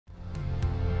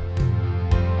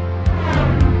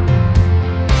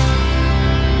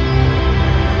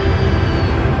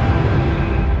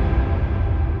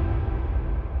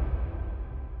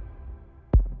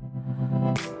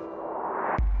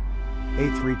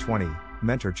2020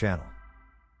 Mentor Channel.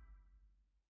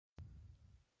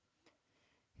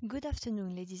 Good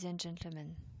afternoon, ladies and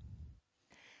gentlemen.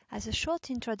 As a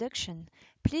short introduction,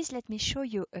 please let me show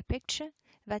you a picture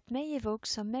that may evoke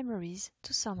some memories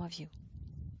to some of you.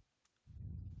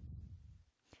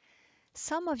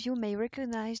 Some of you may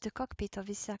recognize the cockpit of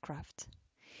this aircraft.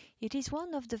 It is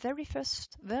one of the very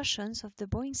first versions of the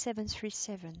Boeing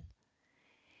 737.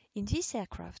 In this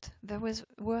aircraft, there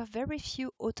were very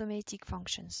few automatic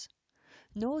functions.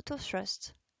 No auto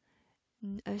thrust,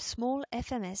 a small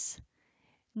FMS,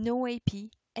 no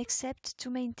AP except to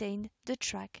maintain the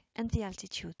track and the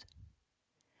altitude.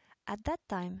 At that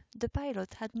time, the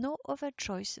pilot had no other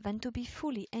choice than to be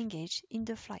fully engaged in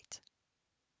the flight.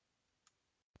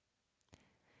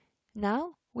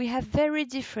 Now we have very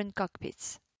different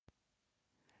cockpits.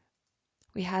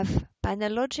 We have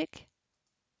panel logic,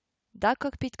 dark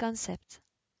cockpit concept.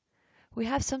 We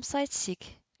have some sightseeing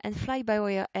and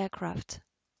fly-by-wire aircraft.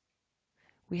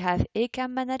 We have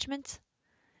ACAM management,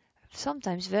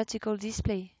 sometimes vertical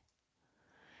display.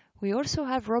 We also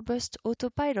have robust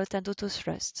autopilot and auto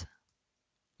thrust.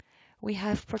 We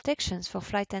have protections for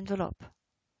flight envelope.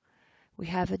 We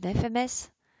have an FMS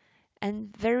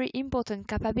and very important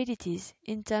capabilities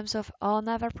in terms of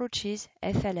RNAV approaches,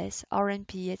 FLS,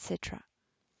 RNP, etc.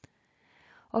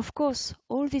 Of course,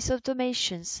 all these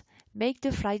automations make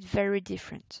the flight very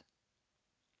different.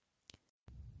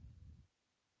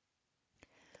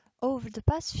 Over the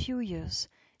past few years,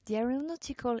 the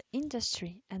aeronautical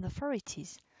industry and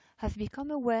authorities have become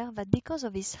aware that because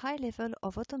of this high level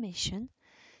of automation,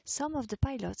 some of the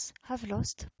pilots have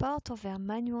lost part of their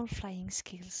manual flying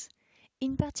skills,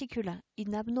 in particular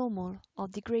in abnormal or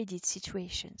degraded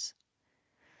situations.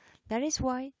 That is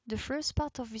why the first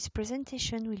part of this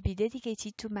presentation will be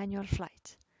dedicated to manual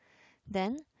flight.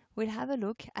 Then we'll have a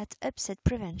look at upset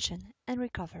prevention and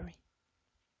recovery.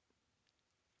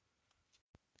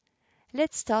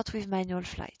 Let's start with manual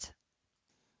flight.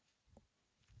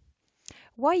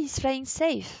 Why is flying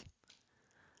safe?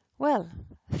 Well,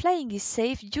 flying is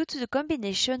safe due to the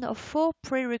combination of 4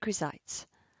 prerequisites.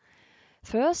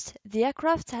 First, the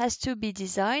aircraft has to be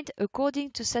designed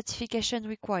according to certification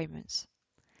requirements.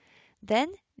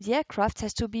 Then, the aircraft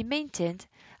has to be maintained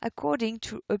according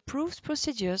to approved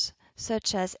procedures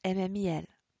such as MMEL.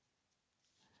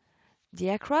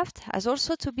 The aircraft has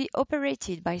also to be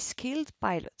operated by skilled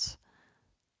pilots.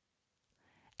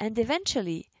 And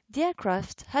eventually, the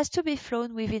aircraft has to be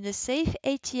flown within a safe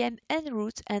ATM en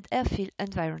route and airfield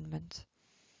environment.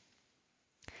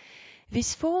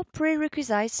 These 4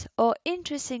 prerequisites are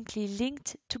interestingly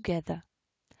linked together.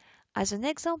 As an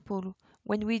example,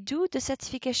 when we do the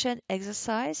certification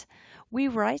exercise, we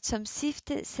write some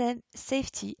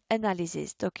safety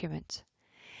analysis document.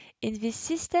 In this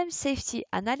system safety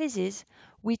analysis,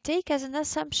 we take as an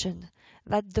assumption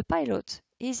that the pilot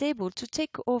is able to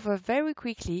take over very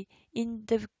quickly in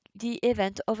the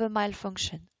event of a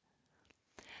malfunction.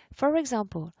 For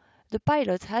example, the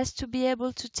pilot has to be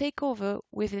able to take over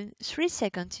within 3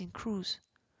 seconds in cruise,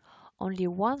 only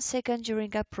 1 second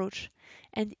during approach,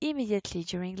 and immediately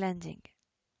during landing.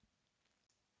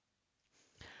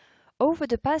 Over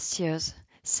the past years,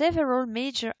 several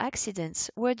major accidents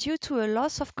were due to a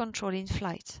loss of control in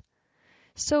flight.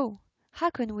 So, how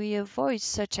can we avoid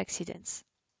such accidents?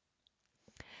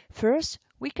 First,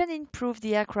 we can improve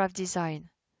the aircraft design.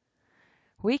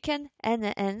 We can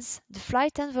enhance the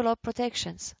flight envelope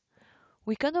protections.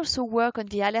 We can also work on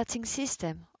the alerting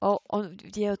system or on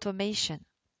the automation.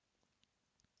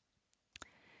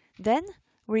 Then,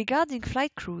 regarding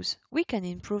flight crews, we can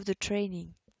improve the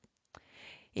training.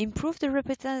 Improve the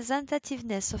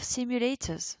representativeness of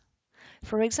simulators.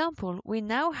 For example, we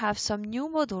now have some new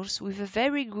models with a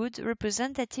very good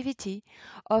representativity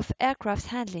of aircraft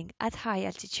handling at high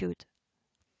altitude.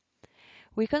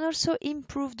 We can also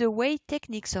improve the way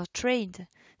techniques are trained,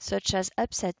 such as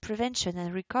upset prevention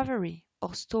and recovery,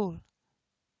 or stall.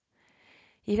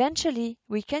 Eventually,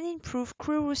 we can improve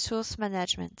crew resource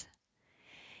management.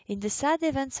 In the sad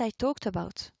events I talked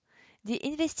about, the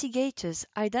investigators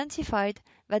identified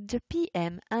that the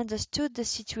PM understood the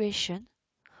situation,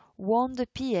 warned the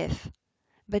PF,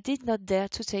 but did not dare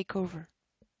to take over.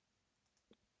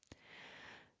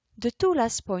 The 2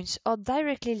 last points are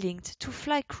directly linked to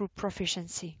flight crew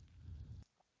proficiency.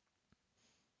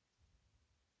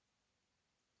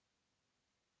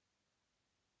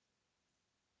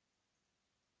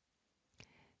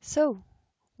 So,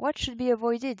 what should be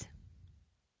avoided?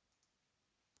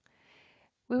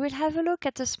 We will have a look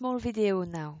at a small video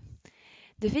now.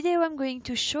 The video I'm going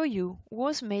to show you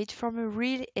was made from a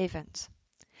real event.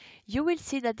 You will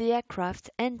see that the aircraft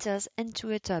enters into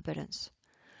a turbulence.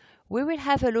 We will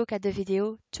have a look at the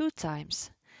video 2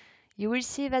 times. You will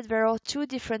see that there are 2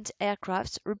 different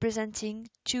aircrafts representing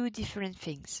 2 different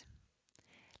things.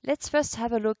 Let's first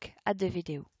have a look at the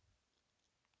video.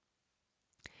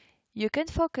 You can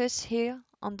focus here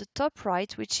on the top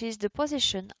right, which is the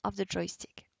position of the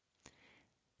joystick.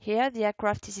 Here the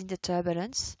aircraft is in the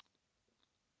turbulence.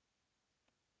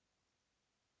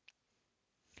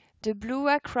 The blue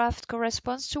aircraft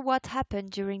corresponds to what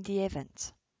happened during the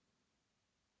event.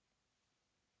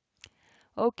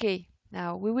 Okay,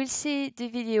 now we will see the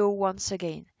video once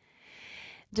again.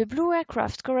 The blue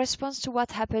aircraft corresponds to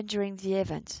what happened during the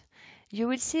event. You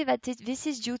will see that this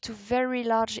is due to very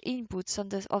large inputs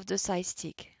of the side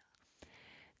stick.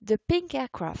 The pink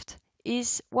aircraft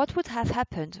is what would have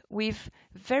happened with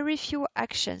very few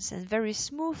actions and very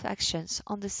smooth actions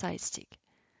on the side stick.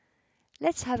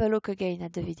 Let's have a look again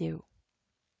at the video.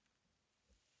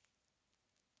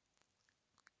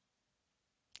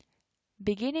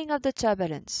 Beginning of the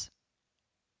turbulence.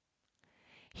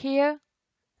 Here,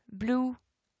 blue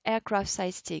aircraft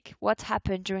side stick. What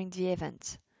happened during the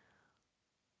event?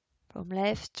 From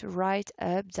left to right,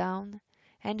 up, down.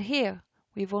 And here,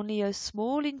 with only a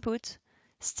small input,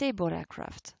 stable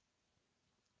aircraft.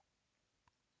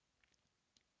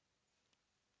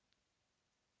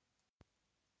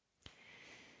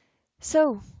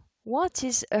 So, what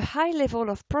is a high level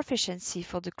of proficiency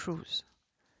for the crews?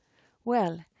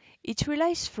 Well, it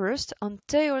relies first on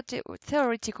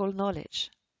theoretical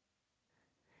knowledge,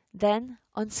 then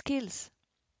on skills.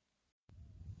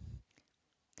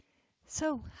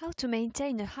 So, how to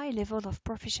maintain a high level of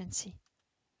proficiency?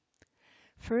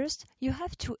 First, you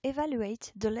have to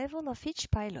evaluate the level of each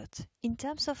pilot in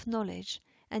terms of knowledge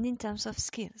and in terms of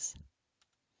skills.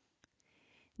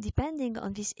 Depending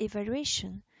on this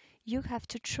evaluation, you have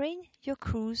to train your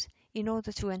crews in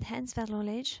order to enhance their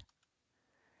knowledge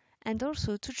and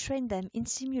also to train them in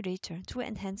simulator to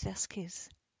enhance their skills.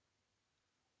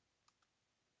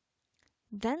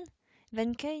 Then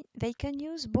they can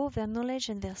use both their knowledge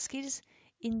and their skills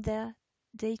in their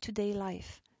day-to-day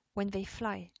life when they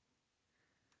fly.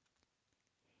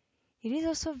 It is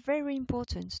also very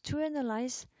important to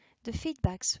analyze the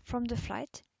feedbacks from the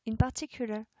flight, in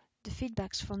particular the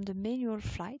feedbacks from the manual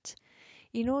flight,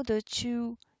 in order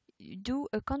to do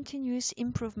a continuous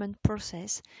improvement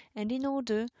process and in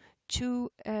order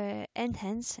to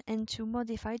enhance and to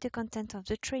modify the content of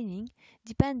the training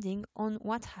depending on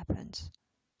what happens.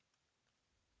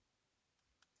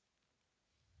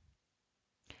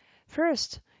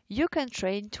 First, you can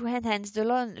train to enhance the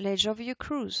knowledge of your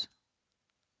crews.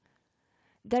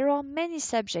 There are many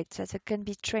subjects that can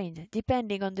be trained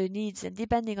depending on the needs and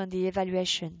depending on the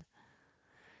evaluation.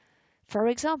 For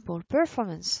example,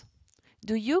 performance.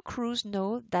 Do your crews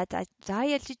know that at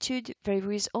high altitude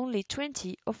there is only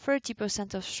 20 or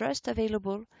 30% of thrust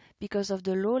available because of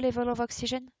the low level of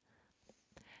oxygen?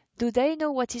 Do they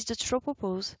know what is the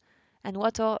tropopause and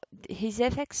what are his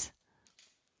effects?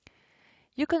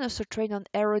 You can also train on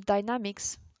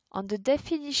aerodynamics, on the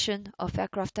definition of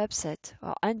aircraft upset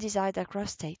or undesired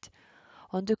aircraft state,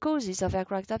 on the causes of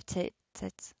aircraft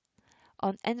upsets,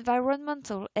 on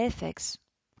environmental effects,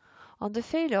 on the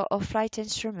failure of flight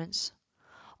instruments,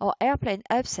 or airplane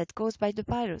upset caused by the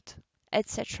pilot,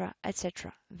 etc.,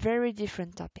 etc. Very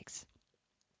different topics.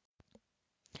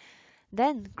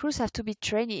 Then, crews have to be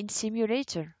trained in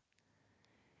simulator.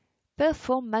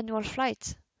 Perform manual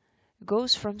flight.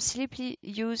 Goes from simply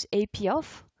use AP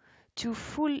off to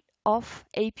full off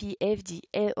AP FD,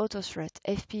 air autothrust,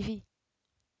 FPV.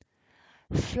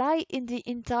 Fly in the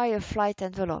entire flight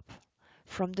envelope.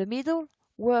 From the middle,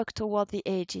 work toward the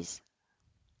edges.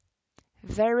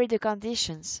 Vary the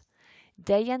conditions,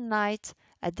 day and night,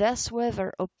 adverse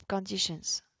weather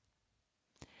conditions.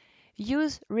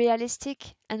 Use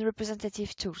realistic and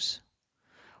representative tools.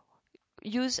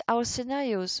 Use our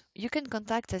scenarios. You can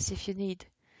contact us if you need.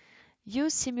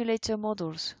 Use simulator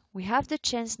models. We have the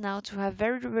chance now to have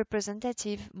very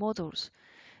representative models.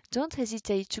 Don't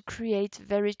hesitate to create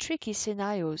very tricky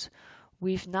scenarios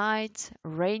with night,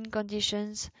 rain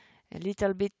conditions, a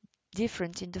little bit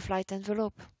different in the flight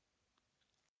envelope.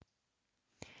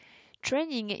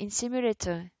 Training in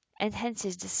simulator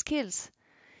enhances the skills,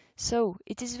 so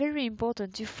it is very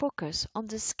important to focus on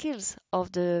the skills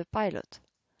of the pilot.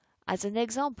 As an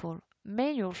example,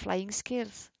 manual flying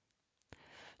skills,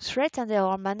 threat and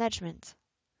error management,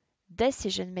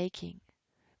 decision making,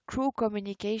 crew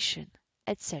communication,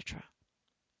 etc.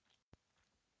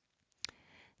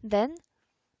 Then,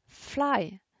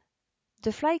 fly.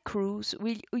 The flight crews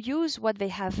will use what they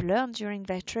have learned during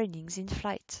their trainings in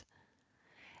flight.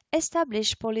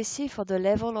 Establish policy for the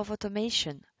level of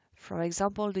automation, For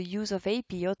example, the use of AP,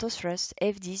 autothrust,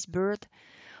 FDs, bird.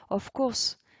 Of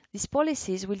course, these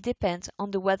policies will depend on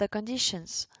the weather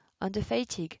conditions, on the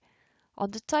fatigue,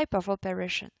 on the type of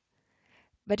operation.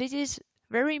 But it is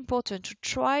very important to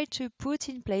try to put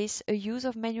in place a use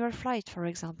of manual flight, for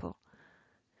example.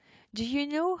 Do you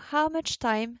know how much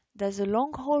time does a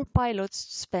long-haul pilot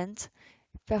spend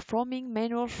performing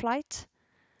manual flight?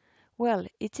 Well,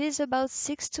 it is about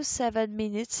 6 to 7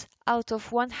 minutes out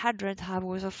of 100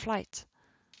 hours of flight.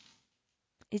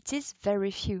 It is very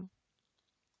few.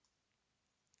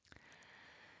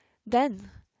 Then,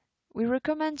 we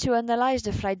recommend to analyze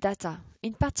the flight data,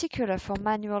 in particular for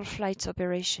manual flight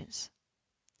operations.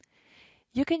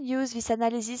 You can use this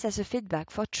analysis as a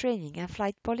feedback for training and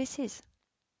flight policies.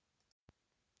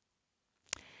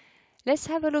 Let's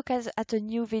have a look at a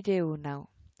new video now.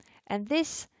 And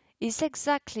this is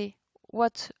exactly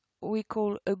what we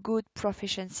call a good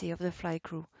proficiency of the flight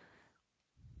crew.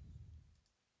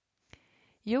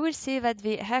 You will see that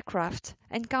the aircraft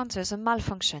encounters a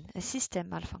malfunction, a system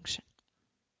malfunction.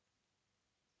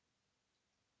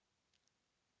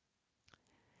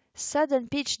 Sudden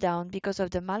pitch down because of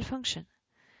the malfunction.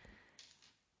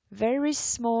 Very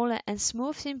small and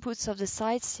smooth inputs of the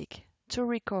side stick to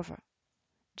recover,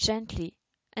 gently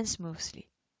and smoothly.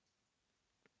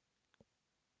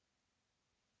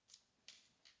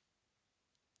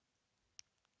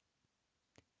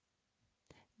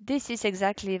 This is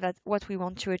exactly what we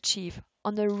want to achieve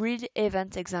on a real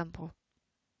event example.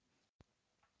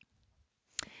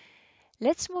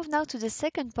 Let's move now to the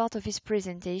second part of his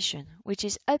presentation, which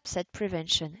is upset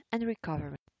prevention and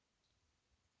recovery.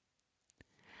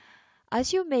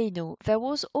 As you may know, there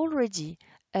was already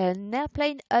an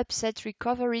airplane upset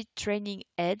recovery training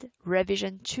aid,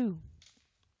 revision 2.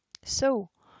 So,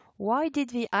 why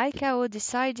did the ICAO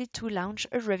decide to launch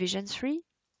a revision 3?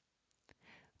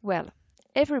 Well,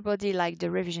 everybody liked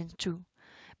the revision 2,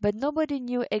 but nobody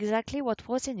knew exactly what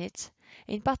was in it,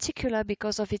 in particular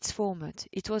because of its format.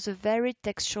 It was a very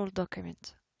textual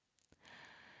document.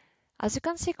 As a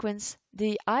consequence,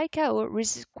 the ICAO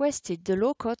requested the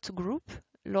LOCOT group,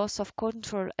 Loss of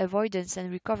Control Avoidance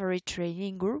and Recovery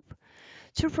Training Group,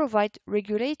 to provide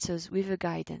regulators with a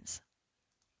guidance.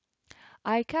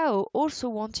 ICAO also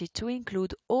wanted to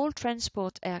include all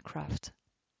transport aircraft.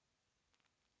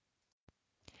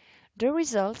 The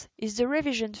result is the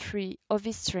revision 3 of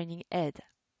this training aid.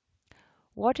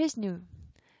 What is new?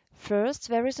 First,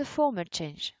 there is a format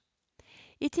change.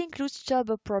 It includes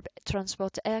turboprop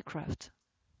transport aircraft.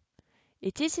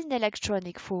 It is in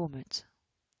electronic format.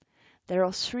 There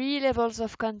are 3 levels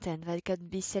of content that can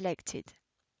be selected: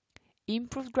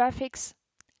 improved graphics,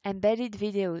 embedded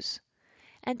videos,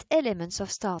 and elements of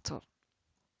startle.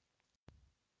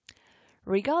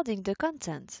 Regarding the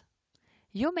content,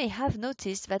 you may have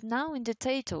noticed that now in the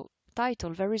title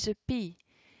there is a P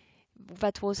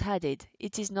that was added.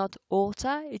 It is not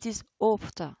ORTA, it is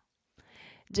OPTA.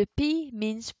 The P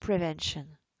means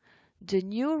prevention. The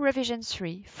new revision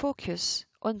 3 focuses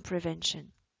on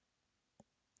prevention.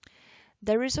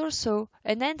 There is also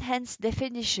an enhanced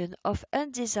definition of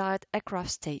undesired aircraft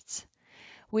states,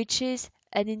 which is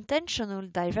unintentional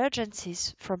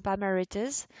divergences from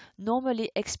parameters normally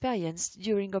experienced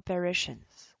during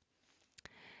operations.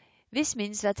 This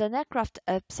means that an aircraft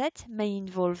upset may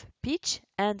involve pitch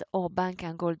and/or bank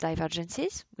angle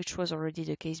divergences, which was already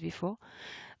the case before,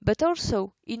 but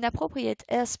also inappropriate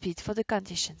airspeed for the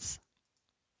conditions.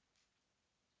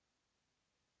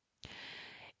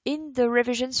 In the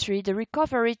revision 3, the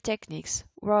recovery techniques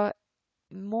were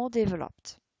more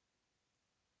developed.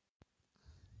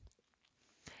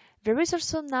 There is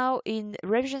also now in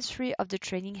revision 3 of the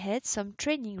training head some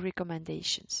training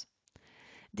recommendations.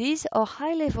 These are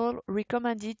high-level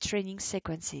recommended training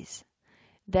sequences.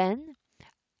 Then,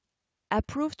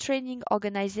 approved training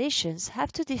organizations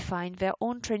have to define their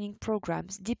own training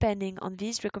programs depending on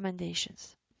these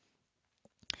recommendations.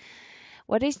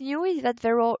 What is new is that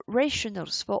there are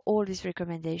rationales for all these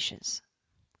recommendations,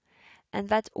 and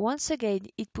that once again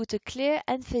it put a clear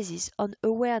emphasis on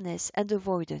awareness and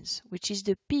avoidance, which is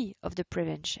the P of the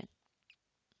prevention.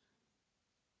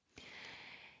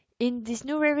 In this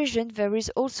new revision, there is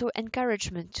also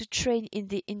encouragement to train in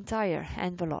the entire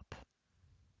envelope.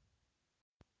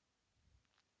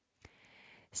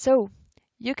 So,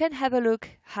 you can have a look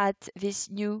at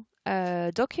this new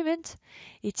document.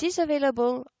 It is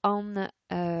available on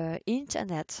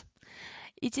internet.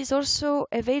 It is also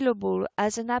available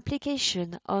as an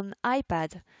application on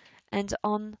iPad and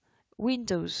on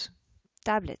Windows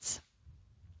tablets.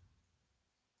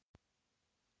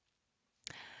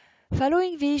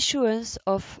 Following the issuance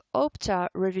of OPTA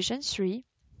Revision 3,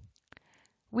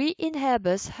 we in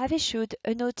Airbus have issued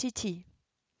an OTT.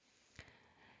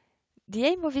 The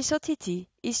aim of this OTT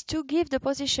is to give the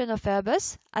position of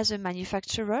Airbus as a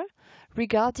manufacturer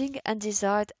regarding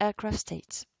undesired aircraft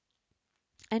states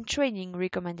and training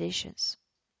recommendations.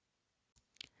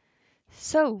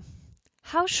 So,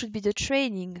 how should be the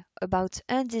training about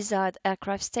undesired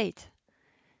aircraft state?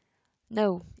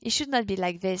 No, it should not be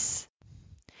like this.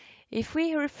 If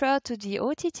we refer to the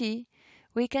OTT,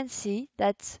 we can see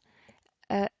that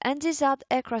undesired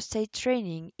aircraft state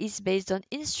training is based on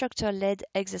instructor-led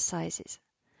exercises.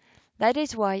 That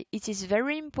is why it is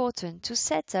very important to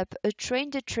set up a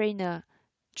train-the-trainer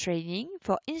training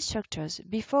for instructors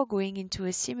before going into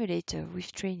a simulator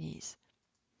with trainees.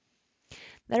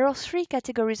 There are 3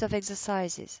 categories of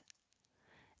exercises.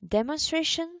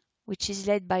 Demonstration, which is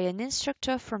led by an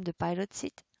instructor from the pilot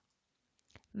seat.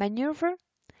 Maneuver,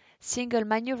 single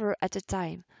maneuver at a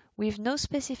time with no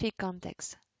specific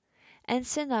context. And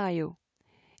scenario,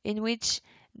 in which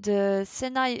the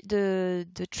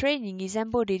training is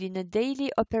embodied in a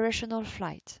daily operational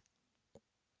flight.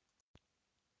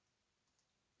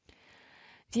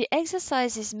 The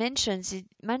exercises mentioned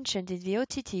in the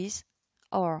OTTs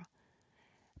are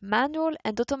manual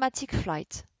and automatic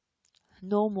flight,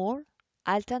 normal,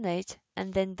 alternate,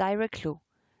 and then direct low,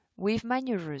 with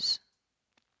maneuvers.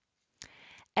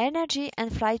 Energy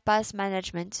and flight path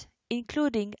management,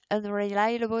 including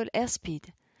unreliable airspeed,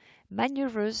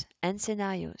 maneuvers, and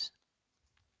scenarios.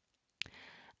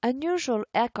 Unusual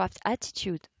aircraft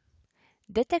attitude,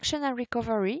 detection and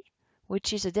recovery,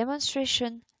 which is a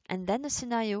demonstration and then a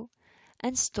scenario,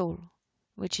 and stall,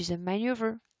 which is a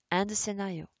maneuver and a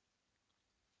scenario.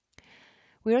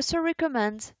 We also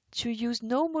recommend to use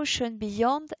no motion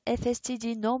beyond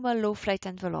FSTD normal low flight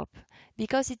envelope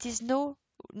because it is not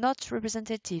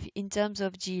representative in terms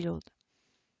of G-load.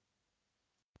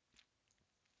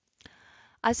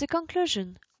 As a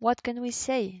conclusion, what can we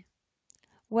say?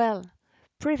 Well,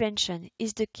 prevention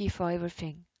is the key for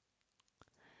everything.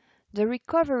 The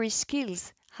recovery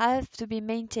skills have to be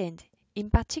maintained, in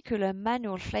particular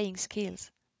manual flying skills.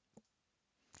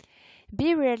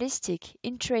 Be realistic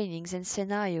in trainings and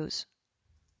scenarios.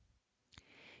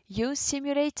 Use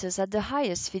simulators at the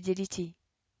highest fidelity.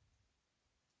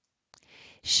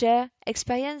 Share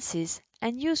experiences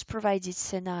and use provided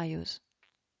scenarios.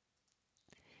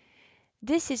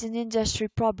 This is an industry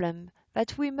problem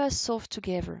that we must solve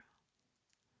together.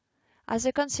 As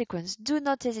a consequence, do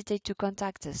not hesitate to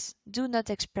contact us. Do not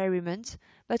experiment,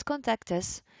 but contact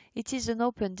us. It is an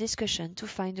open discussion to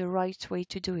find the right way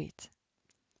to do it.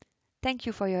 Thank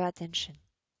you for your attention.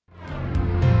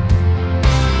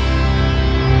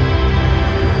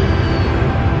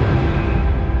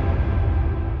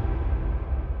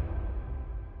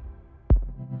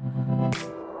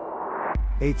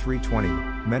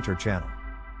 A320 Mentor Channel.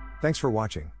 Thanks for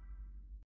watching.